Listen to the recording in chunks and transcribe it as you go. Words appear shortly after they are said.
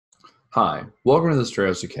Hi, welcome to the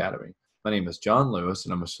Strayos Academy. My name is Jon Lewis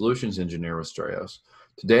and I'm a solutions engineer with Strayos.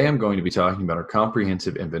 Today I'm going to be talking about our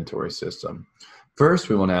comprehensive inventory system. First,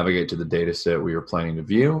 we will navigate to the data set we are planning to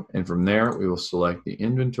view, and from there we will select the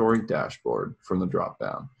inventory dashboard from the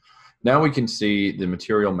drop-down. Now we can see the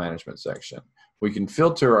material management section. We can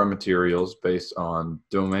filter our materials based on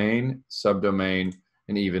domain, subdomain,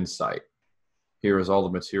 and even site. Here is all the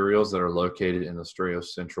materials that are located in the Strayos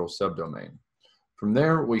Central subdomain. From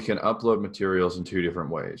there, we can upload materials in two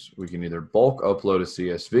different ways. We can either bulk upload a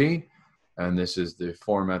CSV, and this is the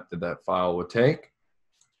format that that file would take,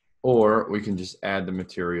 or we can just add the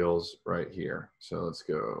materials right here. So let's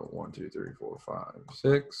go 1, 2, 3, 4, 5,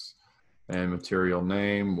 6, and material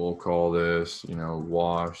name, we'll call this,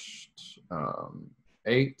 washed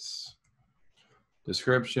 8s,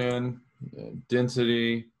 description,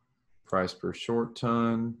 density, price per short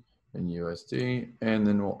ton in USD, and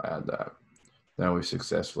then we'll add that. Now we've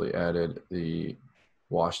successfully added the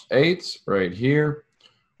washed 8s right here.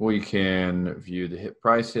 We can view the hit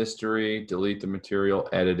price history, delete the material,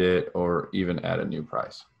 edit it, or even add a new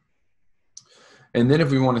price. And then if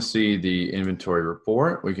we want to see the inventory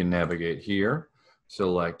report, we can navigate here,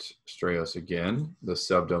 select Strayos again, the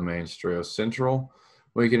subdomain Strayos Central.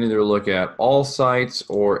 We can either look at all sites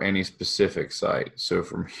or any specific site. So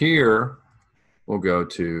from here, we'll go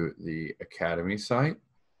to the Academy site.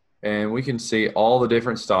 And we can see all the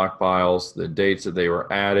different stockpiles, the dates that they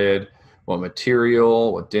were added, what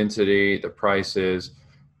material, what density, the prices,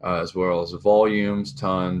 as well as the volumes,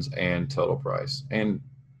 tons, and total price, and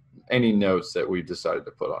any notes that we've decided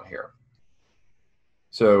to put on here.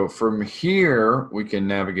 So from here, we can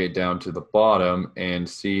navigate down to the bottom and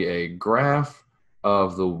see a graph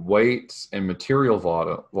of the weights and material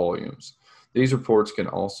volumes. These reports can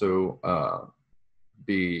also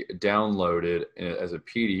be downloaded as a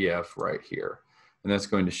PDF right here. And that's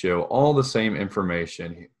going to show all the same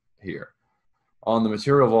information here. On the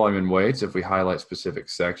material volume and weights, if we highlight specific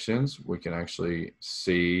sections, we can actually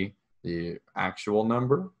see the actual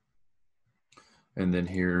number. And then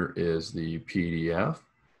here is the PDF,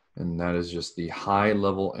 and that is just the high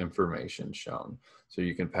level information shown. So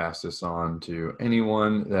you can pass this on to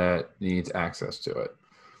anyone that needs access to it.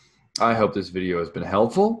 I hope this video has been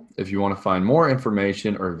helpful. If you want to find more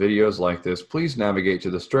information or videos like this, please navigate to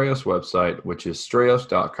the Strayos website, which is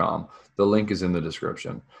strayos.com. The link is in the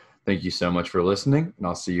description. Thank you so much for listening, and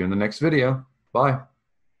I'll see you in the next video. Bye.